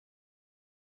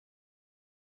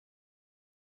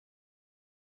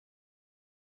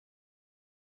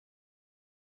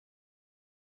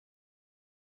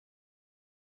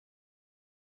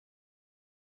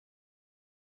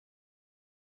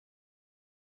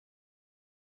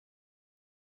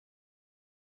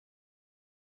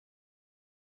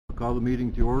Call the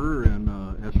meeting to order and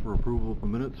ask for approval of the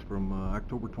minutes from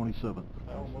October 27th.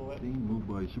 I'll move it. Moved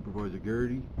by Supervisor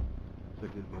Garrity,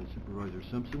 seconded by Supervisor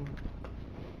Simpson.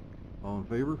 All in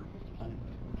favor?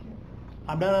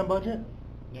 I'm not on budget?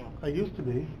 No. I used to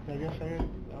be. I guess I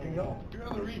can go. You're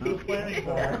on the regional planning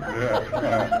board.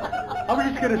 I was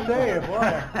just gonna say it,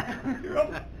 boy. You're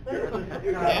up.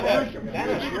 Dennis,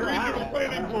 you're on regional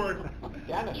planning board.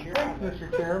 Dennis, you're on. Thanks,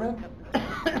 Mr. Chairman.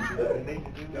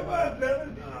 Come on, Dennis.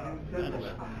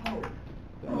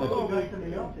 Oh, nice to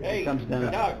meet you. Hey, Comes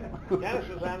Dennis. Doug, Dennis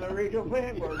is on the regional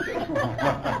planning board.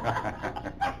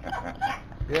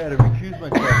 Yeah, to recuse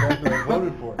myself after I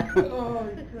voted for it. Oh,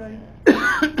 he's right.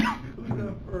 Who's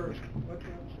up first?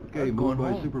 Okay, moved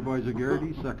by Supervisor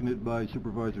Garrity, seconded by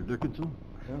Supervisor Dickinson.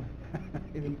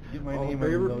 Get my All in name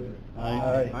favor? on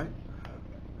Aye.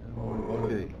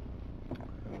 Okay.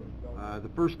 The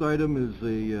first item is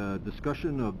a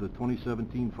discussion of the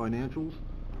 2017 financials,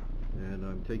 and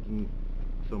I'm taking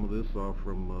some of this off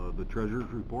from the treasurer's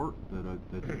report that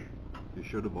you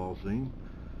should have all seen.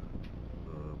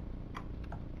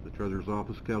 The treasurer's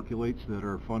office calculates that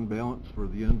our fund balance for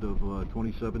the end of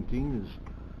 2017 is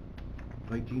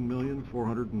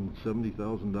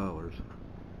 $19,470,000,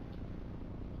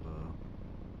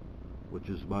 which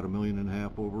is about $1.5 million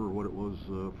over what it was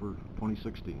for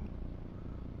 2016.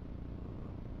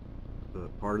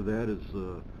 Part of that is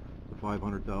the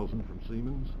 $500,000 from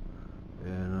Siemens,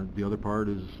 and the other part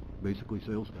is basically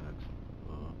sales tax.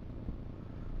 A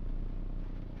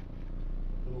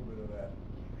little bit of that,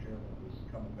 Mr. Chairman, was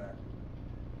coming back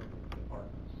to the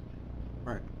departments.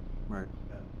 Right, right.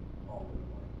 And all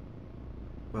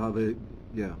of Well,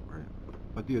 yeah, right.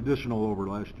 But the additional over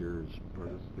last year is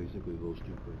basically those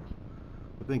two things.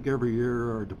 I think every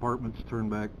year our departments turn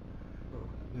back,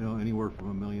 anywhere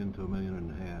from $1 million to $1.5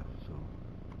 million, so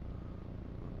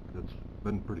that's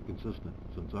been pretty consistent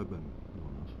since I've been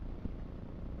doing this.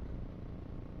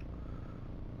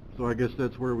 So I guess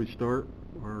that's where we start.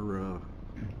 Our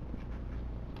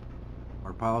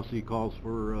policy calls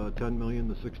for 10 million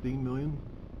to 16 million.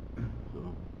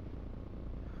 So,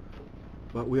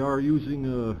 but we are using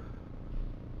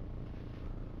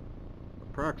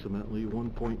approximately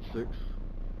 1.6,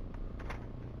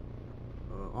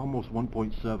 almost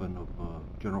 1.7 of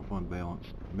general fund balance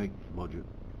to make the budget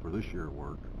for this year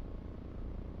work.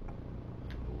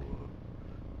 So,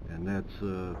 and that's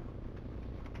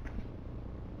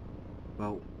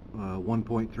about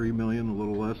 1.3 million, a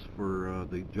little less for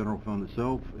the general fund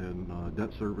itself, and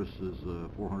debt service is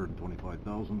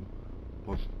 425,000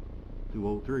 plus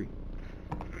 203.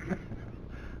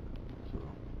 So.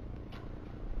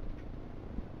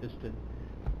 Just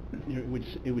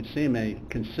it would seem a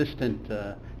consistent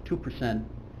 2%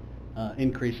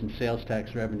 increase in sales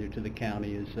tax revenue to the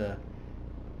county is a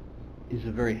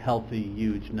very healthy,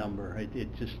 huge number. I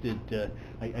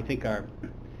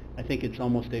think it's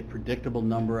almost a predictable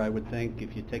number. I would think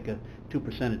if you take a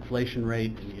 2% inflation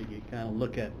rate and you kind of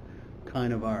look at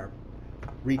kind of our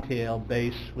retail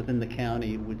base within the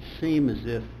county, it would seem as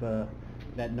if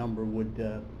that number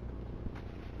would,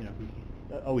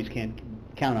 always can't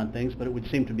count on things, but it would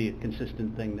seem to be a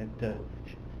consistent thing that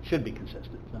should be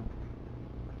consistent. So.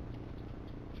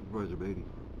 Supervisor Beatty.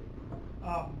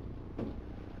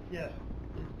 Yes,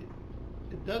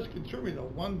 it does concern me though.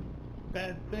 One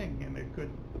bad thing, and it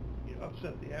could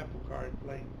upset the apple cart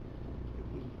lane. If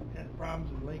we had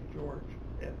problems in Lake George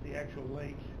at the actual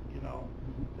lake,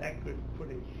 that could put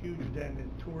a huge dent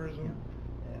in tourism,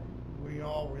 and we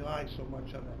all rely so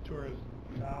much on that tourism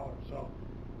dollar. So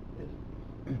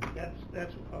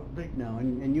that's a big. No,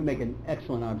 and you make an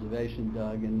excellent observation,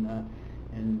 Doug, and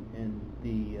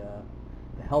the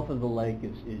health of the lake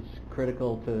is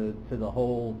critical to the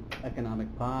whole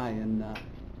economic pie, and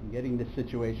getting this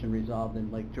situation resolved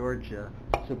in Lake George.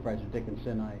 Supervisor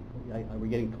Dickinson, are we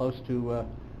getting close to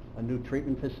a new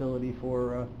treatment facility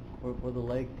for the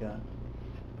lake?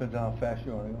 Depends on how fast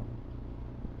you want to go.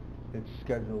 It's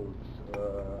scheduled,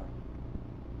 they're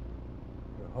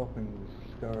hoping to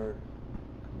start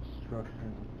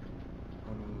construction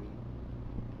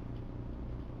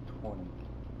 2020.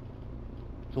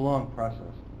 It's a long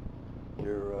process.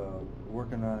 They're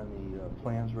working on the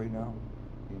plans right now,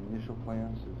 the initial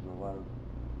plans. There's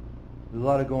a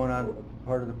lot of going on.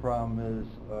 Part of the problem is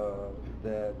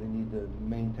that they need to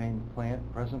maintain the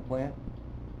present plant.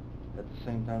 At the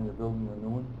same time, they're building a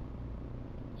new one.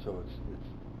 So it's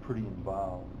pretty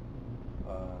involved.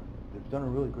 They've done a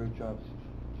really great job.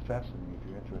 It's fascinating if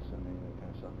you're interested in any of that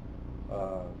kind of stuff.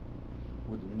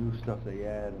 With the new stuff they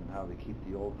add and how they keep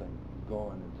the old thing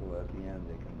going until at the end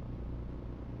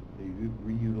they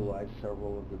reutilize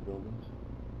several of the buildings.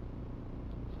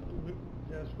 So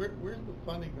Yes, where's the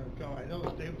funding gonna come? I know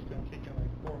the state was gonna kick in like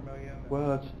 $4 million.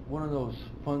 Well, it's one of those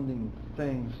funding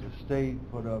things, the state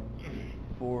put up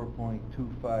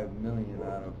 4.25 million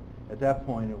out of, at that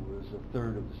point, it was a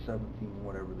third of the 17,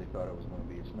 whatever they thought it was gonna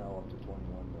be, it's now up to 21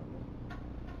 million.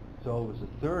 So it was a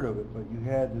third of it, but you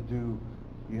had to do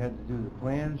the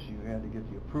plans, you had to get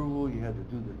the approval, you had to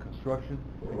do the construction,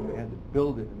 and you had to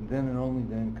build it, and then and only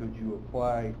then could you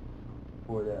apply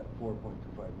for that 4.25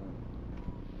 million.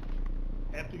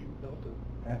 After you built it.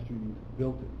 After you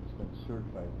built it, it's been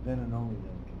certified, then and only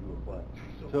then can you apply.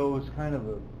 So- So it was kind of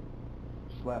a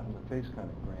slap in the face kind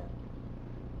of grant.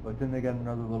 But then they got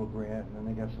another little grant, and then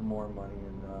they got some more money,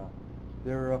 and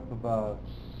they're up about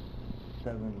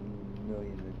 7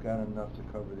 million. They've got enough to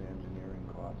cover the engineering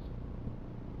costs.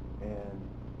 And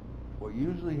what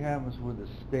usually happens with the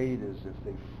state is if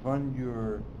they fund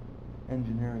your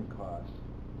engineering costs,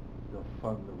 they'll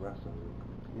fund the rest of it.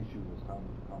 The issue is how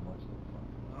much they fund.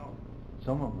 Wow.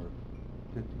 Some of them are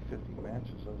 50-50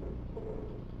 matches,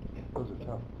 those are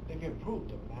tough. They've improved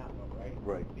them now, though, right?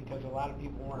 Right. Because a lot of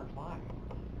people weren't applying.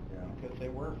 Yeah. Because they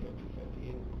were 50-50,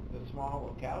 and the small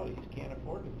localities can't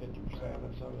afford the 50%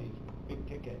 of some of these big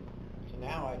ticket. So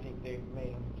now I think they've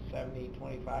made them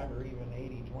 70-25 or even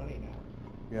 80-20 now.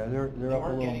 Yeah, they're They up a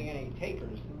weren't little. getting any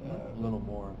takers, A little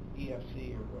more.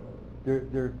 EFC or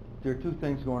whatever. There are two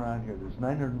things going on here. There's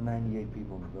 998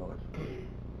 people in the village.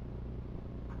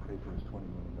 Paid for his $20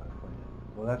 million plan.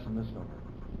 Well, that's a misnomer.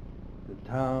 The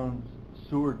town's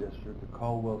sewer district, the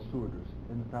Caldwell Sewer District,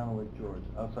 in the town of Lake George,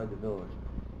 outside the village,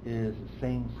 is the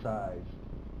same size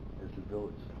as the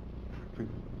village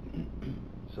treatment.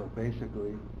 So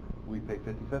basically, we pay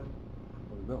 50/50 of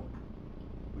the bill.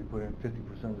 We put in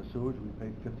 50% of the sewage, we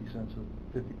pay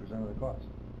 50% of the cost.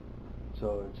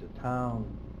 So it's a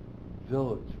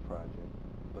town-village project,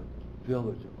 but the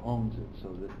village owns it,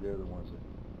 so that they're the ones that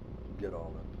get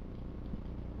all that.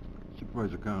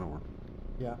 Supervisor Conover.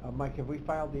 Yeah, Mike, have we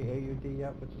filed the AUD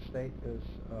yet with the state?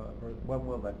 Or when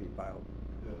will that be filed?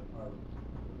 Our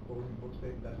closing book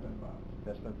statement, that's been filed.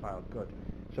 That's been filed, good.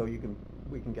 So we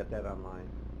can get that online,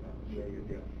 the Yeah, AUD.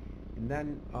 yeah. And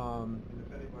then, And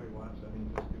if anybody wants, I mean,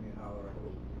 just give me a holler, I can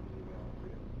email it for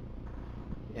you.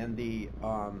 and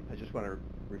I just want to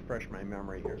refresh my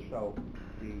memory here. So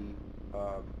the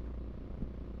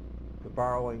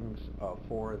borrowings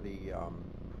for the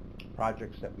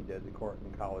projects that we did, the court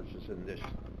and college is in this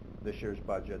year's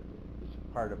budget. It's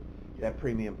part of, that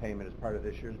premium payment is part of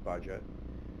this year's budget.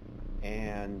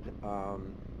 And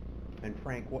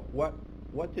Frank,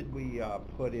 what did we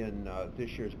put in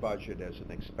this year's budget as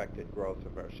an expected growth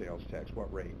of our sales tax?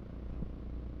 What rate?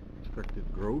 Expected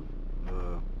growth,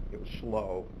 It was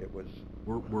slow. It was...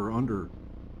 we're under,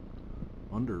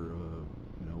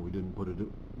 we didn't put it,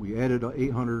 we added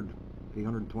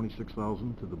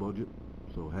 826,000 to the budget,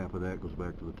 so half of that goes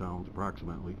back to the towns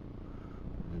approximately,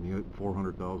 and the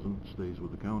 400,000 stays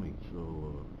with the county,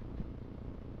 so,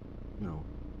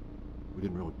 we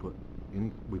didn't really put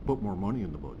we put more money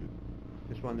in the budget.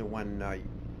 Just wonder when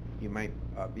you might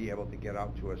be able to get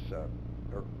out to us,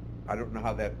 or I don't know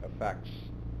how that affects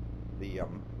the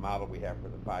model we have for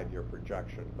the 5-year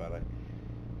projection, but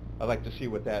I'd like to see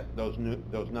what those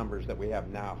numbers that we have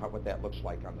now, what that looks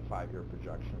like on the 5-year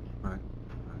projection. Right.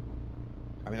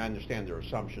 I mean, I understand there are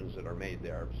assumptions that are made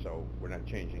there, so we're not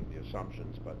changing the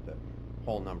assumptions, but the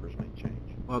whole numbers may change.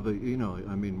 Well,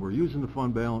 we're using the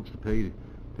fund balance to pay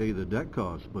the debt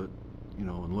costs, but,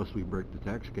 unless we break the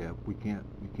tax cap, we can't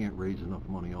raise enough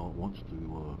money all at once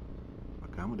to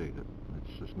accommodate it.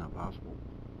 It's just not possible.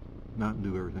 Not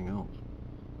do everything else,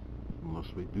 unless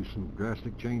we do some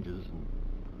drastic changes, and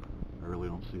I really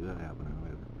don't see that happening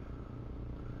either.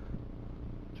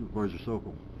 Supervisor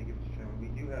Sokol. Thank you, Mr. Chairman. We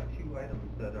do have 2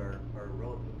 items that are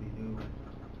relatively new.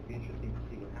 It'll be interesting to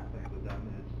see what happens with them.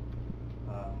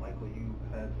 Michael, you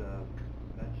had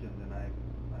mentioned, and I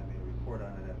made a report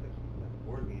on it at the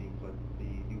board meeting, but the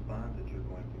new bonds that you're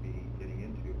going to be getting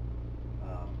into.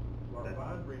 Our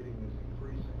bond rating is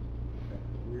increasing.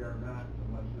 We are not,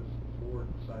 unless this board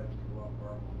decides to go out and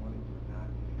borrow more money, we're not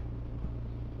getting bonds.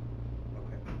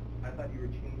 Okay. I thought you were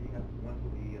changing up once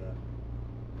we have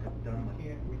done.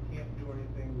 We can't do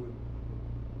anything with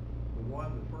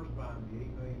the first bond, the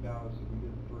 $8 million that we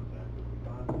did the first time, because we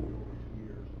bonded it over 2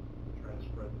 years to try to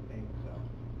spread the payments out.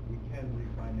 We can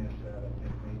refinance that, I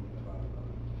think, maybe in about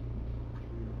another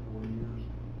 3 or 4 years,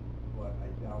 but I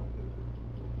doubt that it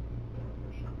will be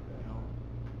beneficial to that.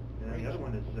 And then the other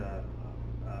one is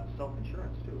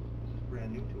self-insurance too. This is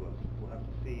brand new to us. We'll have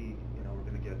to see, we're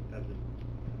going to get ebbs and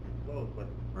flows, but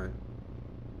Right.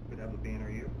 could have a banner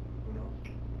year. Who knows?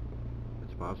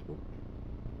 It's possible.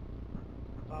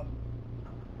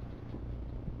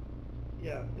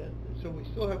 Yeah, so we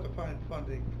still have to find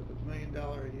funding for the $1 million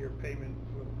a year payment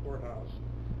for the courthouse.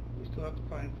 We still have to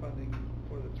find funding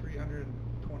for the $325,000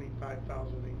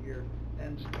 a year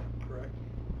end stuff, correct?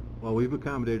 Well, we've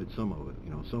accommodated some of it,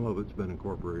 you know, some of it's been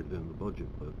incorporated in the budget,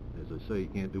 but as I say, you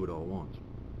can't do it all at once.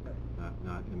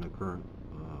 Not in the current,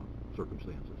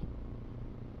 circumstances.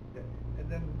 Yeah. And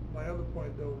then my other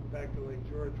point, though, back to Lake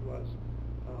George was,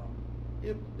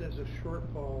 if there's a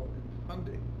shortfall in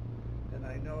funding, and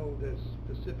I know there's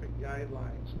specific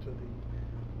guidelines to the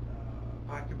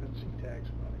occupancy tax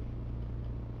money,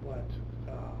 but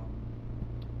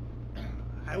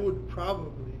I would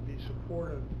probably be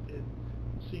supportive in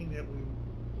seeing that we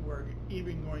were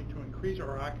even going to increase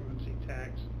our occupancy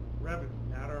tax revenue,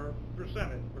 not our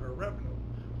percentage, but our revenue,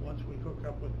 once we hook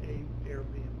up with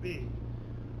Airbnb.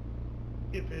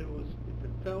 If it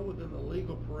fell within the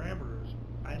legal parameters,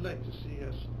 I'd like to see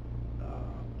us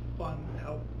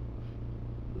help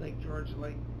Lake George,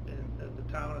 and the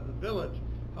town and the village,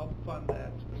 help fund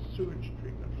that sewage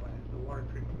treatment plant, the water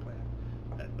treatment plant.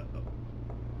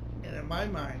 And in my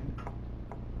mind,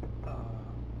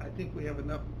 I think we have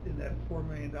enough in that $4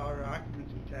 million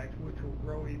occupancy tax, which will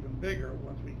grow even bigger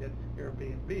once we get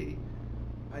Airbnb.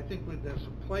 I think there's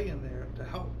a play in there to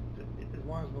help, as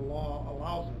long as the law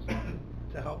allows us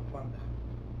to help fund that.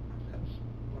 That's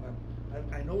what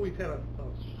I know we've had a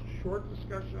short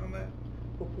discussion on that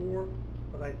before,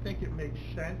 but I think it makes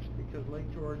sense because Lake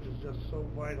George is just so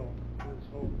vital to this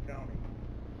whole county.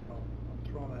 So I'm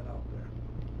throwing that out there.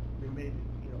 We may,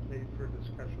 maybe for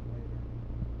discussion later.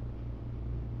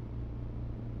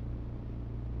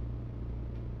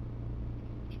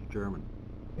 Mr. Chairman.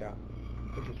 Yeah,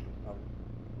 I'd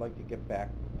like to get back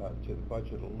to the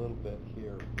budget a little bit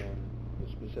here and the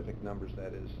specific numbers,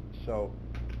 that is. So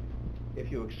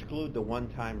if you exclude the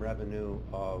one-time revenue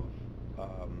of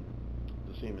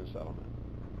the Siemens settlement,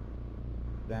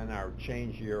 then our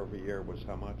change year over year was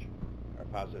how much? Our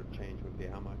positive change would be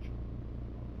how much?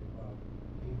 About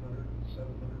 800,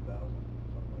 700,000,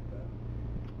 something like that.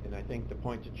 And I think the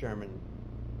point that Chairman,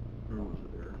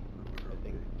 I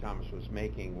think Thomas was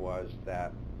making was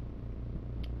that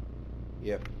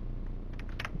if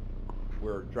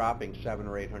we're dropping $700,000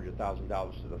 or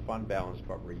 $800,000 to the fund balance,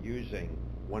 but we're using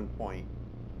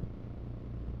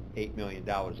 $1.8 million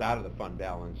out of the fund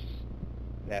balance,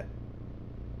 that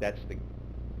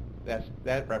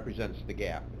represents the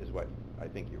gap, is what I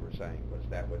think you were saying, was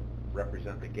that would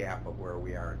represent the gap of where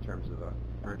we are in terms of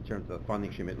the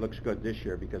funding stream. It looks good this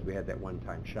year because we had that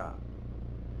one-time shot,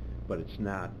 but it's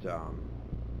not.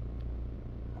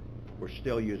 We're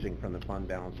still using from the fund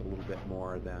balance a little bit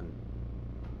more than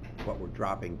what we're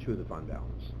dropping to the fund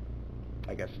balance,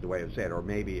 I guess is the way I would say it. Or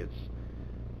maybe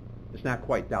it's not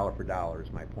quite dollar for dollar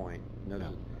is my point.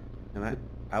 And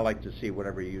I like to see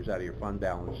whatever you use out of your fund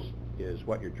balance is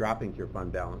what you're dropping to your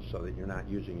fund balance so that you're not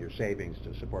using your savings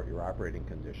to support your operating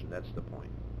condition. That's the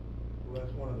point. Well,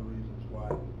 that's one of the reasons why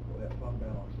that fund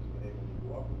balance has been able to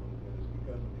go up a little bit, is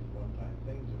because of these one-time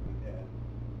things that we've had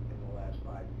in the last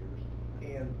 5 years,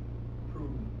 and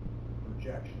prudent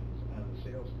projections on the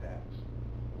sales tax.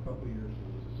 A couple of years it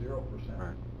was 0%.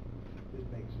 Right. It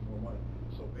makes some more money.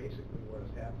 So basically what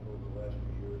has happened over the last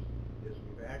few years is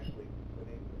we've actually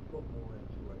been able to put more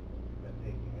into it than we've been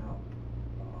taking out.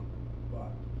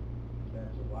 But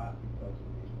that's a lot because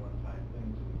of these one-time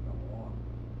things that have come along.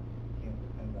 You can't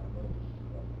depend on those.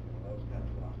 Those kind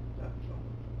of rock, not some.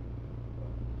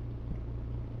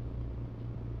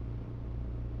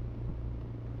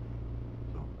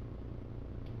 So,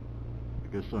 I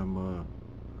guess I'm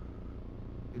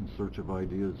in search of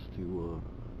ideas to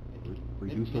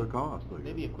reduce our costs. I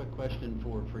Maybe a guess. quick question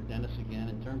for Dennis again,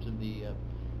 in terms of the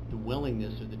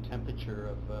willingness or the temperature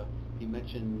of, you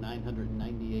mentioned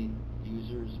 998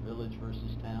 users, village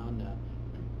versus town.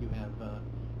 You have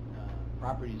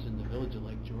properties in the village of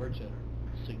Lake George that are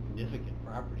significant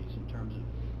properties in terms of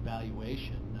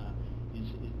valuation.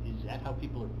 Is that how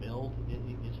people are billed?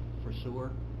 Is for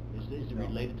sewer? Is it No.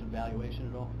 related to valuation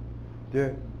at all?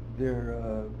 There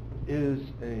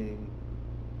is a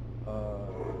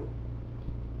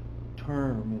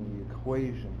term in the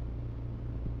equation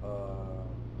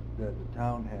that the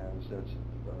town has that's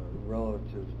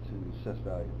relative to assessed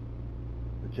value.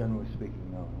 But generally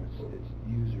speaking, no. It's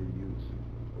user use.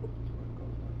 That's what it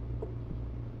goes by.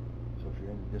 So if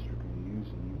you're in the district and you're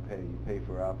using, you pay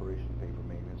for operation, you pay for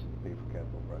maintenance, and you pay for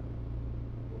capital projects.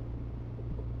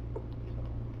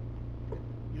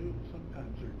 You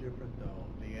sometimes are different though.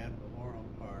 The ad valorem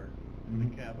part, Mhm.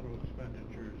 the capital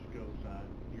expenditures goes on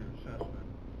your assessment,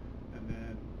 and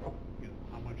then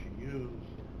how much you use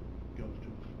goes to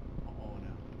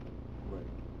O&M. Right.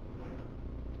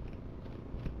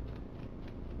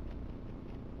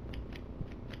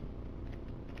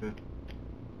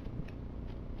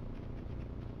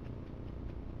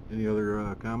 Any other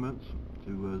comments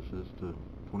as to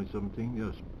 2017?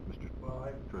 Yes, Mr. Well,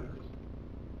 Treasurer. just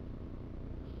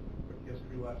quick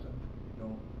history lesson. You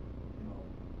don't,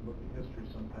 look at history,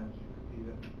 sometimes you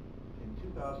repeat it. In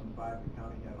 2005, the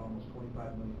county had almost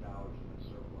 $25 million in its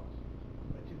surplus.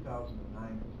 By 2009,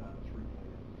 it was down to $3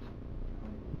 million. The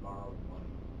county was borrowed money.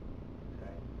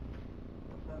 Okay?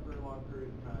 That's not a very long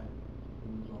period of time to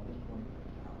lose almost $20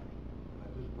 million. And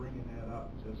I'm just bringing that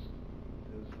up just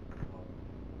as,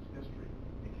 history.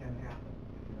 It can happen.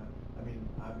 If you're not, I mean,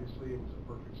 obviously, it was a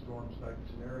perfect storm type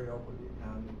scenario where the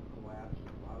economy collapsed and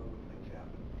a lot of other things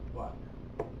happened. But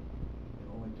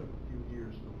it only took a few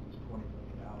years to lose $20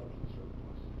 million in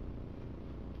surplus.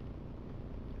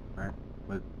 Right,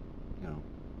 but,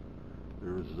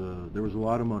 there was a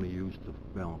lot of money used to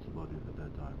balance the budget at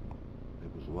that time.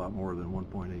 It was a lot more than 1.8, I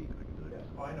can tell you. Yes,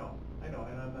 oh, I know, and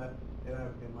I'm not,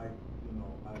 I'm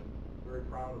very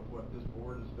proud of what this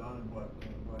board has done and what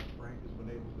Frank has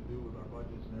been able to do with our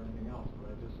budgets and everything else,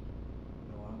 but I just,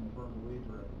 I'm a firm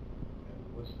believer in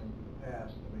listening to the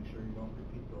past to make sure you don't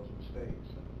repeat those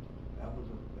mistakes. And that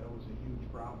was a huge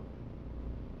problem.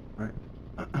 Right.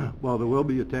 Well, there will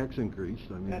be a tax increase,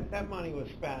 I mean. That money was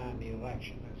spent on the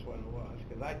election, that's what it was,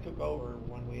 because I took over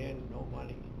when we had no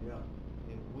money. Yeah.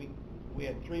 And we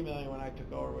had $3 million when I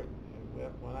took over,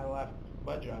 when I left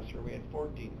budget officer, we had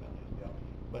 $14 million. Yeah.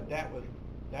 But that was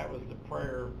the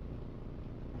prior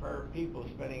people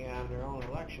spending on their own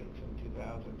elections in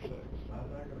 2006. I'm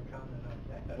not going to comment on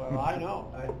that. Well, I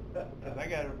know, because I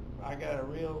got a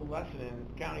real lesson in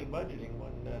county budgeting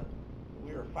when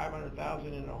we were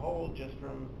 $500,000 in the hole just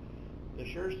from the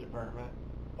sheriff's department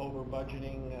over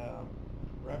budgeting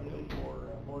revenue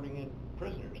for boarding in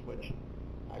prisoners, which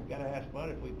I've got to ask Bud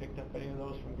if we picked up any of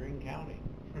those from Greene County,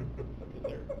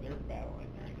 because they're battling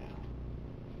right now.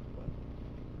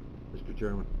 Mr.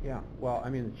 Chairman? Yeah, well, I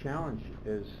mean, the challenge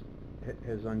is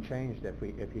unchanged. If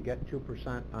you get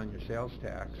 2% on your sales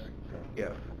tax,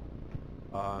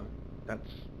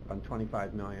 that's on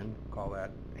 25 million, call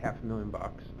that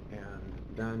 $500,000, and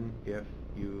then if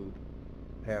you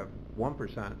have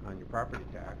 1% on your property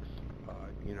tax,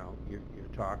 you're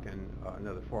talking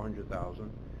another 400,000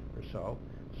 or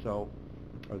so,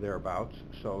 or thereabouts.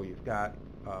 So you've got,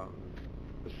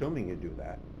 assuming you do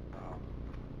that,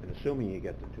 and assuming you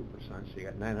get the 2%, so you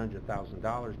got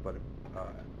 $900,000, but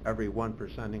every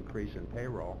 1% increase in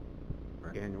payroll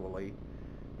annually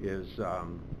is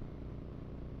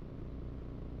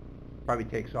probably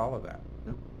takes all of that.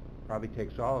 Yep. Probably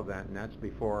takes all of that, and that's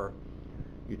before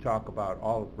you talk about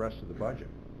all of the rest of the budget.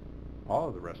 All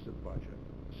of the rest of the budget.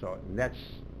 So and that's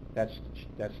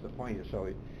the point.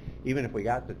 So even if we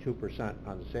got the 2%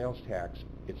 on the sales tax,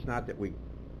 it's not that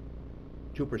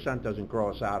 2% doesn't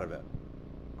grow us out of it.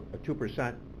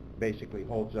 2% basically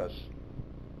holds us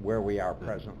where we are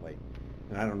presently,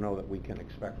 and I don't know that we can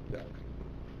expect that.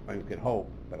 I mean, we can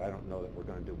hope, but I don't know that we're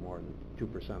going to do more than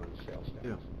 2% on the sales tax.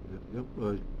 Yeah. Yep.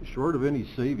 Short of any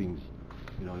savings,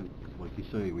 like you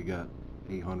say, we got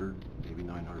 $800,000, maybe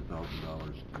 $900,000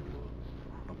 to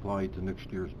apply to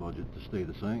next year's budget to stay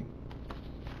the same.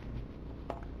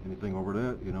 Anything over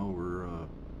that, we're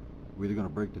either going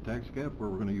to break the tax cap or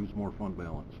we're going to use more fund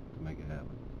balance to make it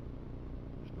happen.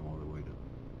 There's no other way to.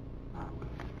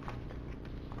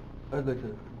 I'd like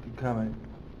to comment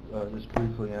just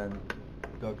briefly on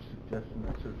Doug's suggestion.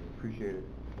 I certainly appreciate it,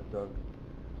 Doug.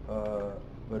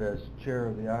 But as chair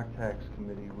of the OCTAX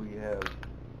committee, we have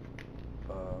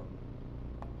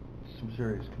some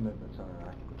serious commitments on our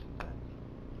occupancy tax.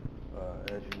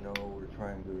 As you know, we're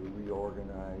trying to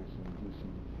reorganize and do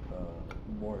some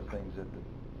more things that the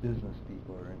business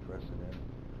people are interested in.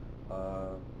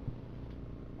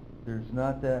 There's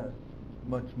not that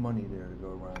much money there to go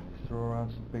around. You throw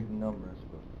around some big numbers,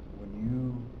 but when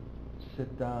you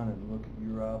sit down and look at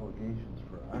your obligations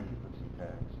for occupancy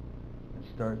tax and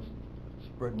start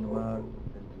spreading them out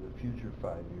into the future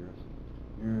 5 years,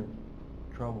 you're in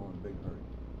trouble and big hurry.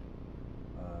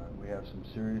 We have some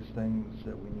serious things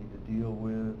that we need to deal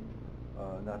with,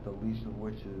 not the least of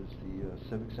which is the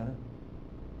Civic Center.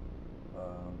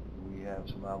 We have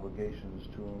some obligations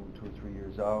to them 2 or 3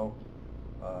 years out.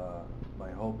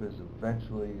 My hope is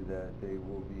eventually that they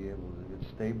will be able to get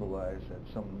stabilized at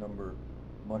some number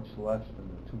much less than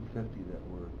the 250,000 that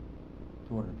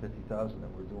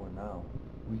we're doing now.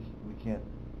 We can't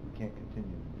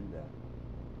continue to do that.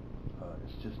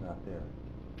 It's just not there.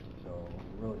 So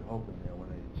we're really hoping that when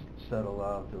they settle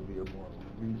out, there'll be a more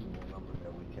reasonable number that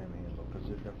we can handle, because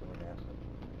they're definitely an asset.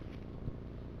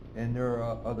 And there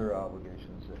are other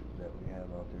obligations that we have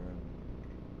out there, and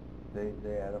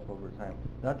they add up over time.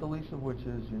 Not the least of which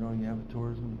is, you have a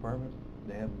tourism department,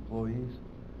 they have employees.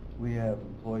 We have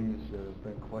employees that have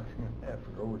been collecting that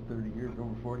for over 30 years,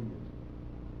 over 40 years.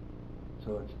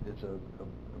 So it's a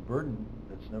burden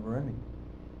that's never ending.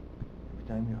 Every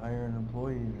time you hire an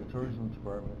employee in the tourism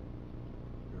department,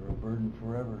 they're a burden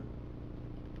forever.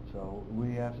 So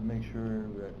we have to make sure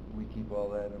that we keep all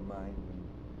that in mind,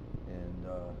 and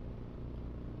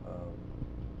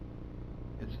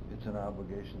it's an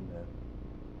obligation that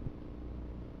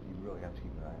you really have to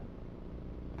keep an eye on.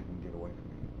 You can get away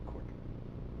from it quick.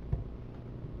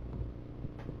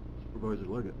 Supervisor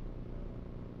Leggett.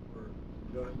 For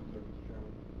adjustments, Mr.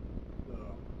 Chairman,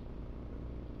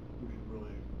 we should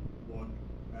really look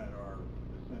at our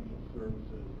essential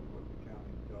services and what the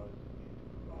county does need to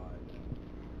provide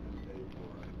and pay for.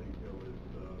 I think there was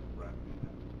reckoning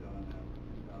that was done after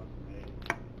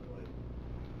 2008, really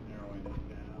narrowing it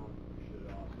down. We should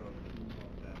also keep up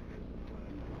that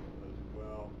discipline as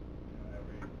well. You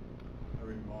know,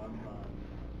 every month on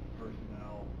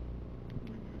personnel,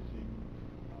 we do see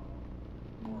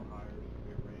more hires to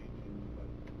be arranging, but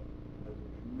as a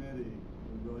committee,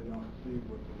 we really don't see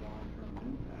what the long-term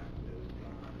impact is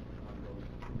on those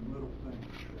little things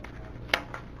that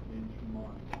happen each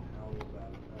month, and how will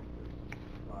that affect us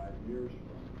 5 years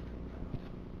from now.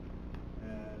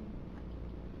 And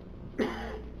to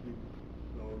keep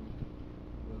those,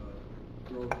 the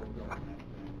growth of government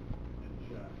in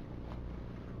check.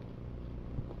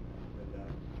 And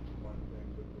that's one thing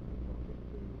that we can look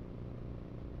into.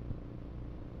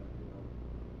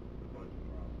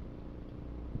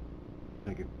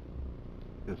 Thank you.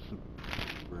 Yes,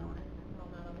 Brown. I'm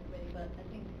not on the committee, but I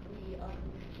think we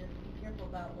should be careful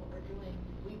about what we're doing.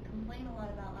 We complain a lot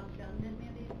about unfunded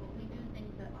mandates, but we do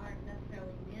things that aren't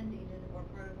necessarily mandated or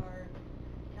part of our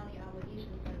county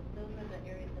obligations, but those are the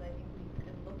areas that I think we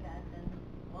could look at, and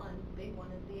one big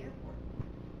one is the airport.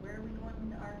 Where are we going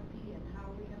with the RFP, and how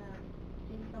are we gonna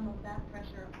take some of that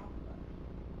pressure off of us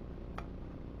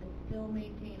and still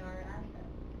maintain our assets?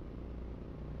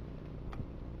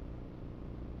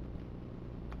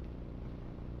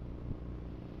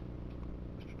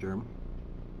 Mr. Chairman.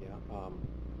 Yeah,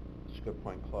 it's a good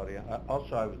point, Claudia.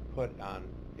 Also, I would put on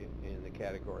in the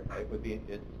category, it would be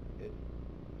it'd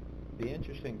be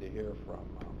interesting to hear from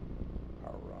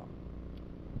our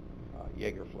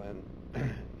Yeager Flynn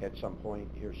at some point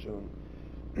here soon.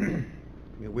 I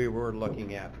mean, we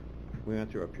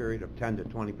went through a period of 10 to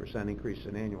 20% increase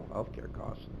in annual health care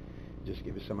costs. Just to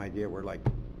give you some idea, we're like,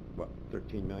 what,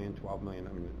 13 million, 12 million?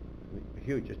 I mean,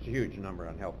 huge. It's a huge number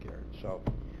on health care. So,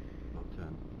 About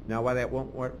 10. now, while that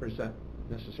won't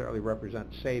necessarily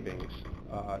represent savings,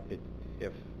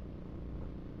 if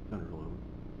 10 or 11.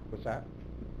 what's that?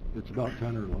 It's about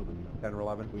 10 or 11. 10 or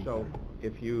 11. We So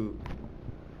think.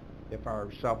 if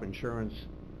our self-insurance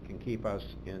can keep us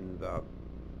in the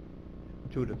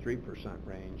 2 to 3%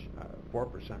 range,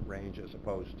 4% range, as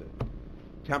opposed to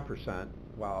 10%,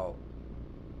 while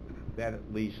that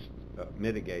at least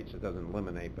mitigates, it doesn't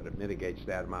eliminate, but it mitigates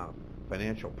that amount of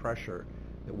financial pressure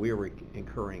that we were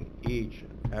incurring each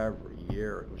and every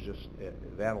year. It was just,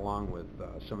 that along with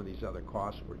some of these other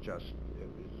costs were just, it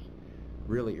was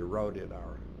really eroded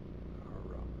our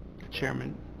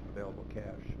Chairman, available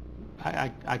cash.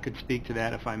 I could speak to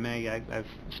that if I may. I've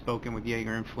spoken with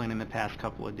Yeager and Flynn in the past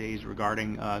couple of days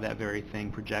regarding that very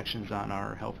thing, projections on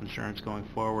our health insurance going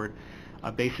forward.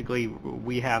 Basically,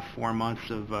 we have 4 months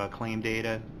of claim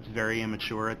data. It's very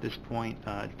immature at this point.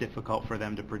 It's difficult for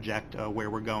them to project where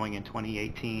we're going in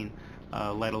 2018,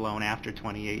 let alone after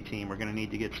 2018. We're going to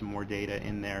need to get some more data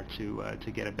in there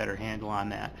to get a better handle on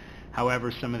that.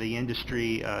 However, some of the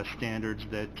industry standards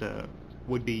that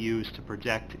would be used to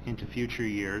project into future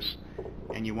years,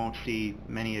 and you won't see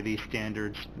many of these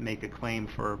standards make a claim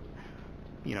for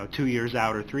 2 years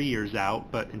out or 3 years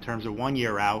out, but in terms of 1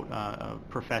 year out,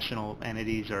 professional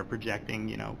entities are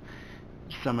projecting,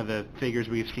 some of the figures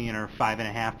we've seen are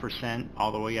 5.5%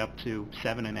 all the way up to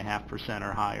 7.5%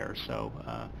 or higher. So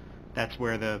that's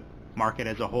where the market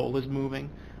as a whole is moving.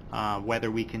 Whether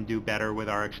we can do better with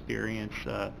our experience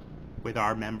with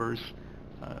our members,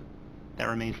 that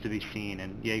remains to be seen,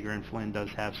 and Yeager and Flynn does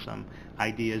have some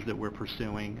ideas that we're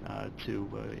pursuing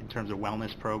in terms of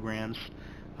wellness programs,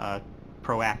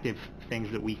 proactive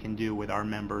things that we can do with our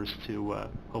members to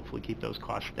hopefully keep those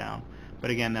costs down.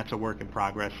 But again, that's a work in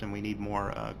progress, and we need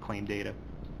more claim data.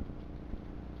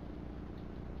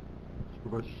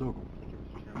 Supervisor Sokol. Thank you,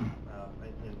 Mr. Chairman.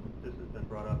 And this has been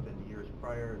brought up in years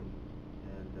prior,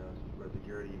 and Supervisor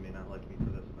Garrity, you may not like me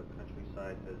for this, but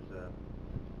Countryside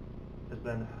has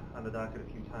been on the docket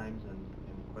a few times, and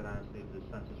quite honestly, the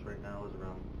census right now is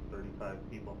around 35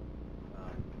 people.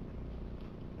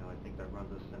 I think that runs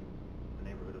us in the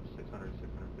neighborhood of $650,000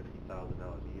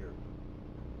 a year.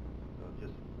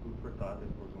 just food for thought if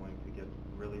we're going to get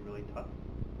really, really tough.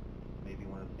 Maybe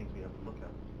one of the things we have to look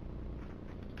at.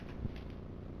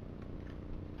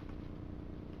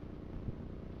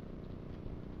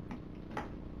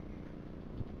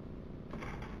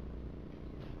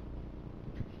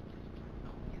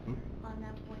 On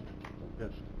that point,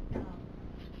 Yes.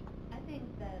 I think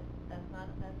that's a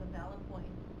valid point.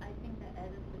 I think that Ed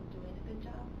has been doing a good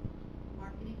job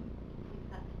marketing. He's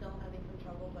still having some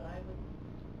trouble, but I would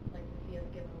like to see us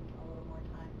give him a little more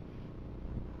time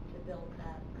to build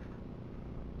that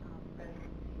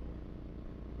presence.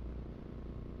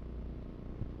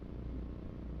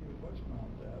 What's not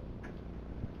that?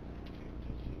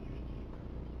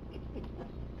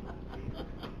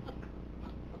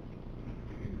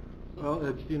 Well,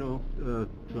 it's,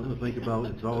 something to think about.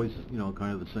 It's always,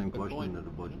 kind of the same question at a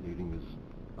budget meeting is,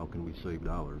 how can we save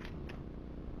dollars?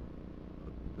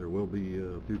 There will be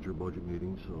future budget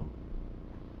meetings, so,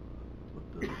 but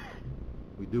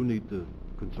we do need to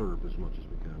conserve as much as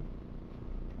we can.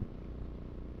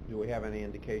 Do we have any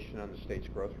indication on the state's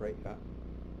growth rate yet?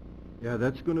 Yeah,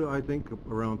 that's gonna, I think,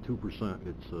 around 2%.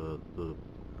 It's, I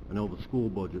know the school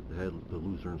budget, the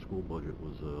Luzerne school budget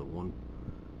was,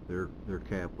 their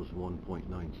cap was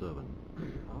 1.97.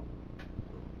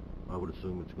 I would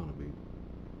assume it's gonna be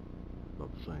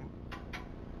about the same.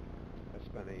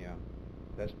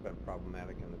 That's been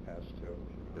problematic in the past too.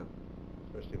 Yep.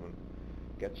 Especially when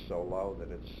it gets so low that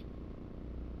it's,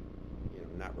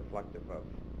 not reflective of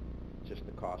just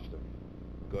the cost of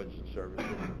goods and services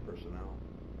and personnel.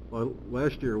 Well,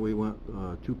 last year we went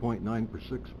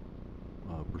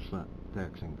 2.96%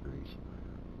 tax increase,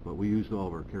 but we used all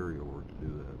of our carryover to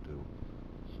do that too.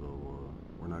 So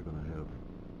we're not going to have.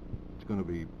 It's going to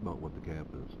be about what the cap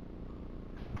is.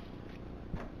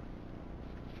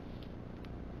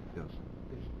 Yes.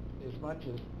 As much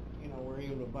as, we're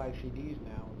able to buy CDs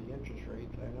now, the interest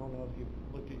rates, I don't know if you've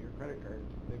looked at your credit cards,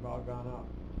 they've all gone up.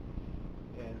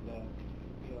 And,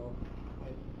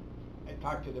 I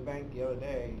talked to the bank the other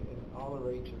day, and all the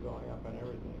rates are going up on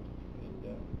everything.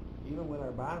 And, even with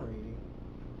our bond rating,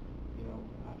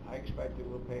 I expect that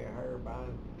we'll pay a higher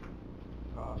bond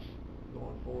cost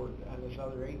going forward on this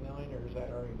other $8 million, or has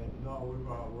that already been? No,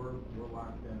 we're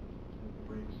locked in at the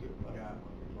rates that we got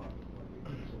when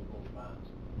we sold those bonds.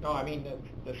 No, I mean the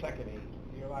second 8.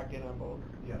 You're locked in on both?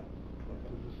 Yeah.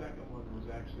 Because the second one was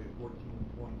actually a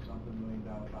 14-point-something million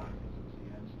dollar bond, because it's the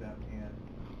end step and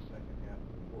the second half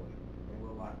of the portion. And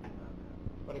we're locked in on that.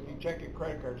 But if you check your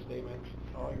credit card statements,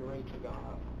 all your rates have gone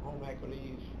up. Home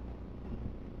equities,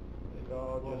 it's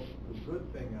all Well, just... the good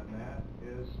thing on that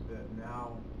is that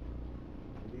now,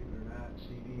 believe it or not,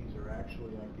 CDs are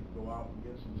actually, I could go out and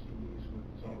get some CDs with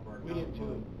some of our... We did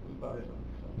too. We bought that- some.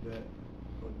 That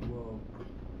will,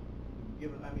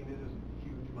 given, it isn't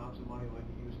huge amounts of money like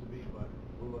it used to be, but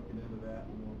we're looking into that,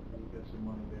 and we'll get some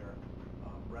money there.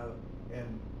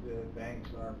 And the banks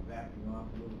are backing off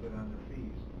a little bit on their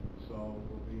fees, so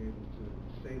we'll be able to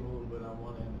save a little bit on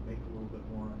one end and make a little bit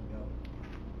more on the other.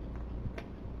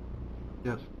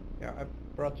 Yes. Yeah, I've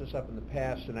brought this up in the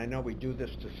past, and I know we do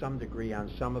this to some degree on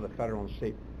some of the federal and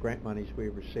state grant monies we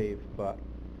receive, but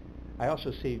I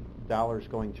also see dollars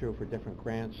going through for different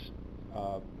grants.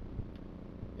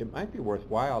 It might be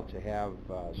worthwhile to have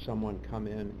someone come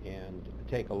in and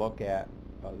take a look at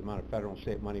the amount of federal and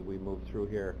state money we move through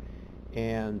here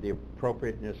and the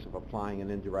appropriateness of applying an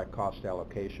indirect cost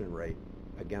allocation rate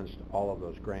against all of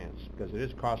those grants, because it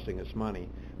is costing us money.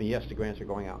 Yes, the grants are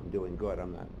going out and doing good.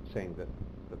 I'm not saying that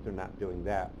they're not doing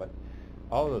that, but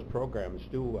all of those programs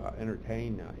do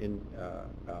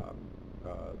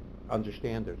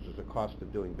understand there's a cost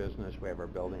of doing business. We have our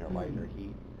building, our light, our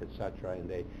heat, etc., and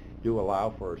they do allow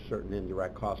for certain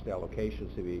indirect cost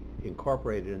allocations to be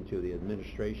incorporated into the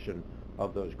administration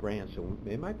of those grants. So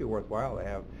it might be worthwhile to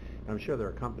have, and I'm sure there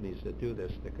are companies that do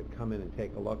this that could come in and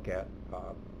take a look at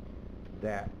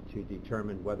that to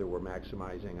determine whether we're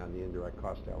maximizing on the indirect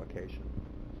cost allocation.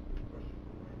 Question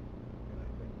for me, and I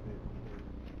think they've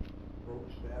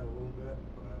broached that a little bit,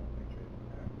 but I don't think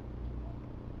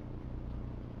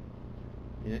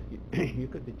they've acted. You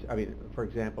could, for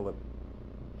example, if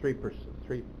 3%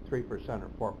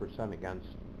 or 4% against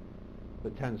the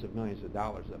tens of millions of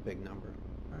dollars is a big number,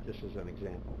 Right. just as an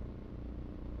example.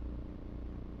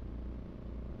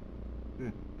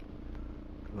 Okay.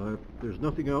 If there's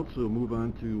nothing else, we'll move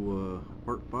on to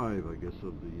part 5, I guess,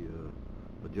 of the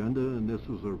agenda, and this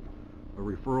is a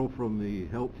referral from the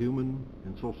Health, Human,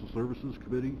 and Social Services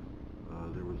Committee.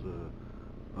 There was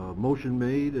a motion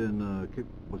made and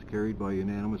was carried by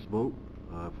unanimous vote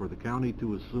for the county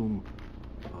to assume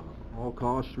all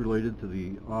costs related to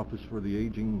the Office for the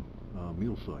Aging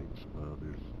meal sites.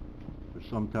 There's There's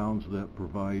some towns that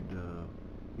provide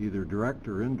either direct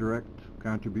or indirect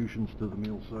contributions to the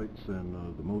meal sites, and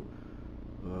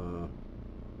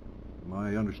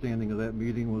my understanding of that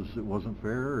meeting was it wasn't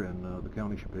fair, and the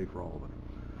county should pay for all of it.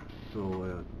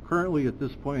 So currently at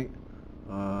this point,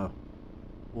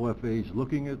 OFA is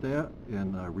looking at that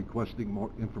and requesting more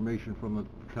information from the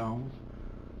towns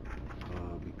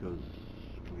because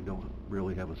we don't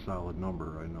really have a solid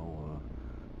number. I know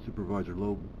Supervisor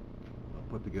Loeb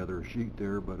put together a sheet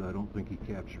there, but I don't think he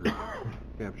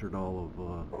captured all of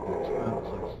the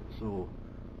expenses. So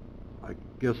I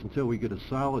guess until we get a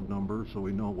solid number, so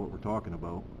we know what we're talking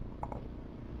about,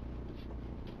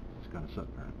 it's kind of sitting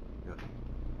there. Yeah.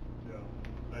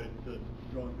 Yeah, I just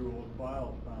going through old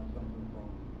files, found something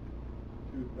from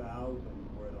 2000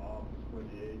 where the Office for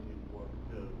the Aging was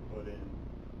to put in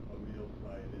a meal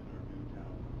site in our new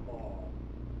town hall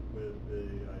with the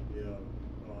idea of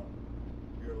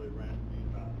yearly rent being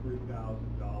about $3,000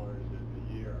 in a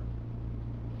year.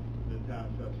 The town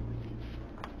doesn't receive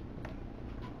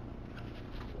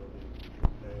so they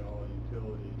pay all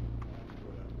utilities for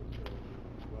that facility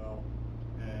as well.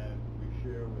 And we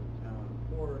share with the town of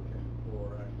Horicon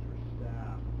for extra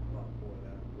staff for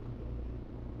that facility.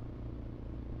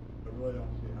 I really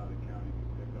don't see how the county can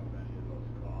pick up any of those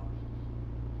costs.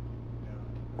 And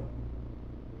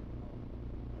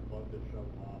I'd love to shove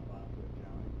them off onto the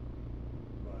county,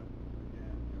 but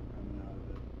again, you're coming out of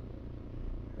this.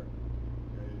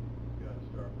 You got to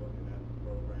start looking at the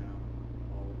program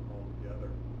all together.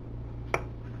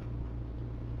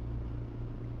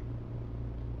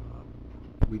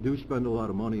 We do spend a lot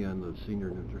of money on the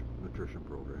senior nutrition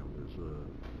program. There's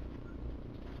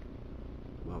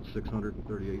about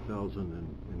 $638,000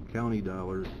 in county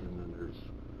dollars, and then there's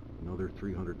another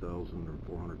 $300,000 or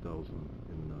 $400,000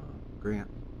 in grant,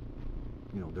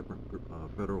 different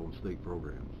federal and state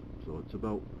programs. So it's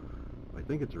about, I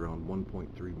think it's around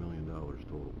 $1.3 million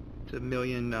total. It's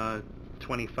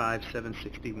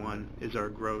 $1,025,761 is our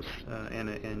gross, and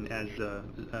as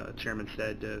Chairman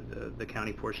said, the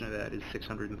county portion of that is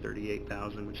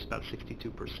 $638,000, which is about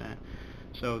 62%.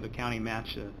 So the county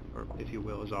match, or if you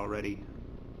will, is already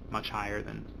much higher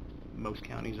than most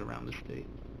counties around the state.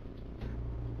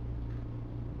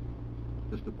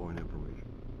 Just a point of information.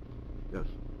 Yes.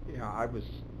 Yeah, I was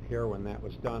here when that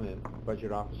was done, and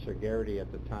Budget Officer Garrity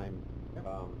at the time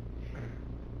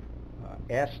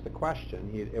asked the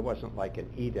question. It wasn't like an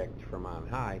edict from on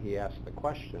high. He asked the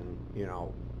question,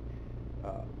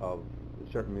 of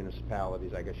certain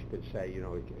municipalities, I guess you could say,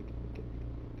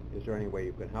 is there any way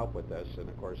you can help with this? And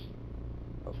of course,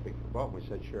 I'll speak for both. We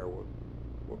said, sure, we'll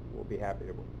be happy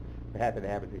to. We're happy to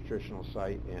have a nutritional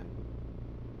site, and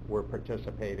we're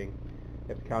participating.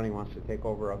 If the county wants to take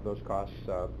over of those costs,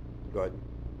 good.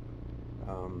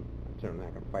 I'm certainly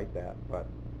not going to fight that, but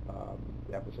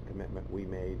that was a commitment we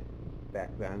made back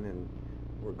then, and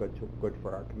we're good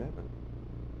for our commitment.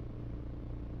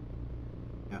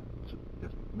 Yeah.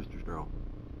 Yes, Mr. Stroh.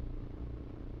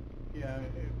 Yeah,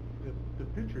 the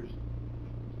picture's,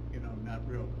 not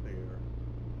real clear.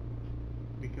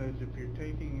 Because if you're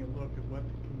taking a look at what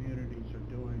the communities are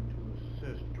doing to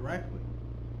directly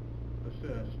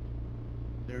assist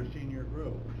their senior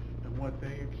groups and what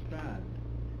they expend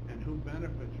and who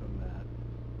benefits from that,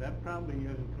 that probably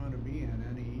isn't going to be in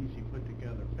any easy put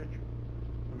together picture.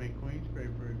 I mean, Queensbury,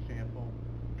 for example,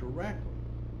 directly,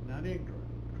 not indirect,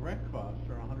 direct costs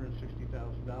are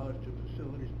 $160,000 to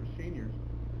facilities for seniors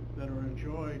that are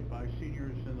enjoyed by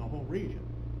seniors in the whole region,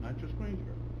 not just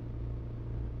Queensbury.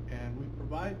 And we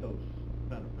provide those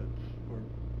benefits for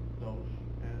those,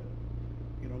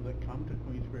 that come to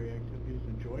Queensbury activities,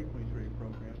 enjoy Queensbury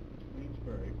programs.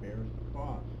 Queensbury bears the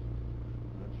cost.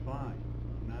 That's fine.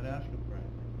 I'm not asking for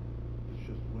anything. It's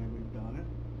just the way we've done it.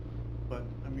 But,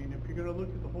 I mean, if you're going to look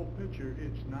at the whole picture,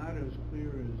 it's not as clear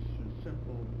as a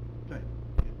simple thing.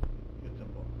 It's a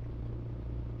book.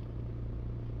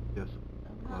 Yes.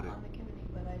 I'm not on the committee,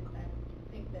 but I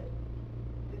think that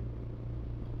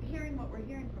hearing what we're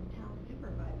hearing from town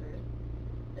supervisors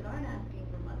that aren't asking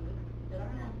for money, that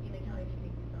aren't asking the county to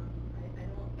take these on, I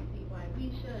don't see why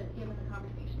we should, given the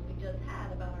conversation we just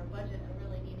had about our budget and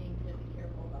really needing to be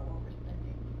careful about what we're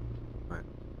spending. Right.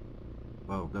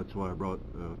 Well, that's why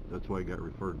that's why I got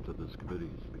referred to this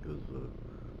committee, because,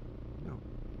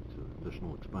 it's an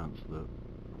additional expense that.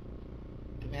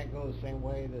 Didn't that go the same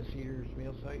way the Cedars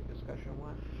meal site discussion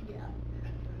went? Yeah.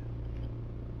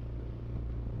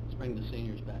 Let's bring the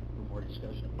seniors back for more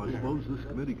discussion. I suppose this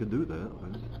committee could do that.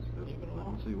 I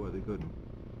don't see why they couldn't.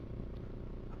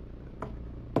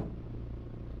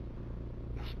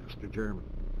 Yes, Mr. Chairman.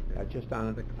 Just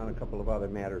on a couple of other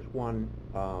matters. One,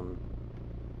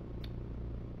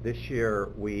 This year,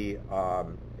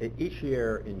 each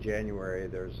year in January,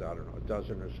 there's, I don't know, a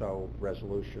dozen or so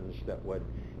resolutions that would,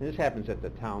 and this happens at the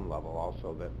town level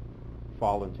also, that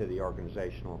fall into the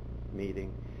organizational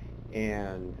meeting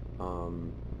and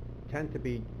tend to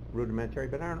be rudimentary,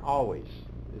 but aren't always,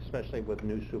 especially with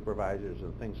new supervisors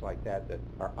and things like that that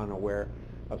are unaware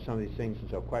of some of these things, and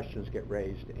so questions get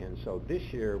raised. And so this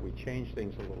year, we changed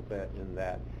things a little bit in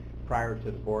that prior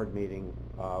to the board meeting,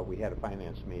 we had a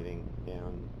finance meeting,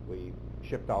 and we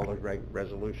shipped all those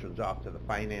resolutions off to the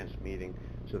finance meeting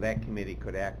so that committee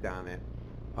could act on it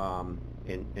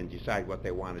and decide what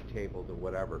they wanted tabled or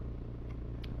whatever.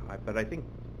 But I think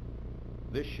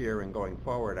this year and going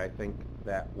forward, I think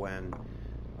that when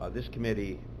this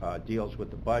committee deals with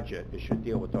the budget, it should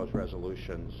deal with those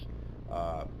resolutions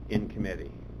in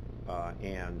committee,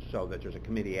 and so that there's a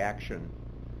committee action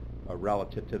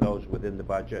relative to those within the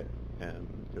budget. And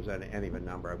if there's any of a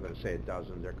number, I'm going to say a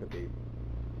dozen. There could be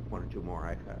one or two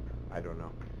more. I don't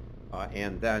know.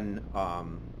 And then,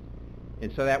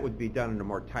 and so that would be done in a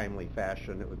more timely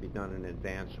fashion. It would be done in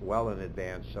advance, well in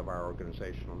advance of our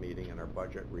organizational meeting and our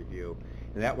budget review.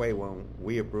 And that way, when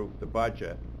we approve the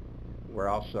budget, we're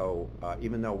also,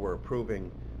 even though we're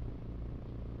approving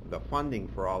the funding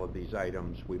for all of these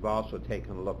items, we've also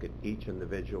taken a look at each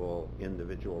individual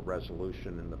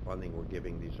resolution and the funding we're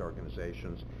giving these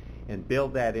organizations, and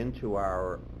build that into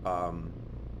our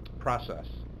process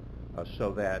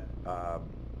so that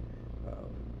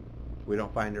we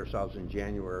don't find ourselves in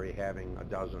January having a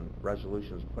dozen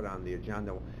resolutions put on the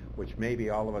agenda, which maybe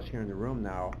all of us here in the room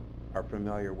now are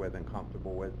familiar with and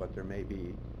comfortable with, but there may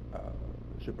be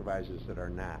supervisors that are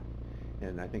not.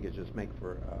 And I think it just makes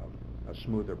for a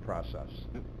smoother process.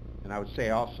 And I would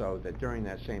say also that during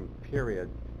that same period,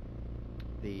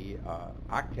 the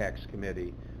OCTAX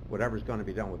committee, whatever's going to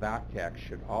be done with OCTAX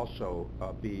should also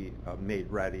be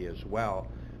made ready as well,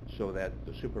 so that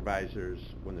the supervisors,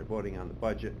 when they're voting on the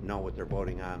budget, know what they're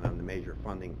voting on the major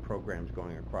funding programs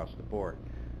going across the board.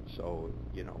 So,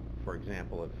 you know, for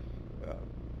example, if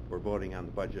we're voting on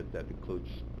the budget that includes,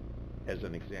 as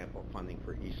an example, funding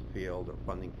for Eastfield or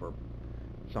funding for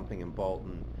something in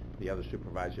Bolton, the other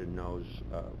supervisor knows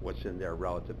what's in there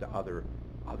relative to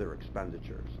other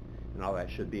expenditures. And all that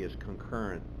should be as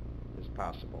concurrent as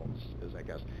possible, as I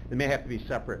guess. There may have to be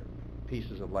separate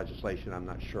pieces of legislation, I'm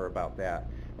not sure about that,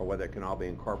 or whether it can all be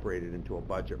incorporated into a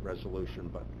budget resolution,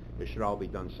 but it should all be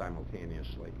done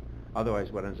simultaneously.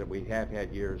 Otherwise, what ends up, we have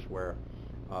had years where,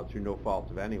 through no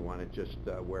fault of anyone, it just,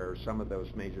 where some of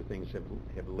those major things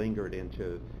have lingered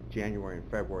into January and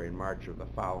February and March of the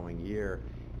following year,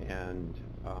 and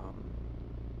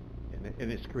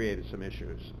it's created some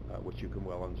issues, which you can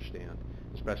well understand,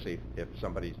 especially if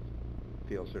somebody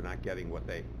feels they're not getting what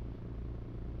their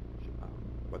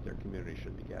community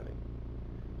should be getting.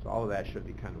 So all of that should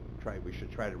be kind of we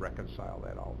should try to reconcile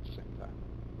that all at the same time.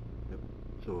 Yep.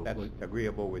 So That's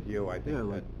agreeable with you, I think. Yeah,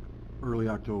 like early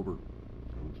October,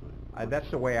 I would say. That's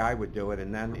the way I would do it,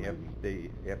 and then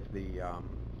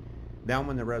then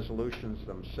when the resolutions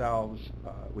themselves,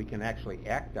 we can actually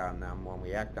act on them when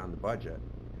we act on the budget,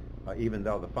 even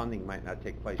though the funding might not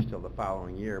take place till the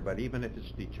following year. But even if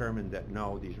it's determined that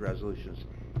no, these resolutions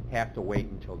have to wait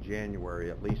until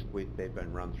January, at least they've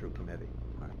been run through committee.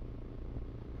 Right.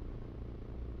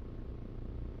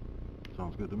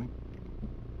 Sounds good to me.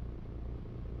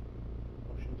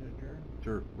 Motion to adjourn?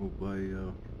 Sure. Moved by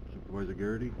Supervisor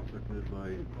Garrity, seconded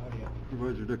by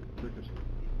Supervisor Dickerson.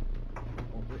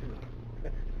 All in favor?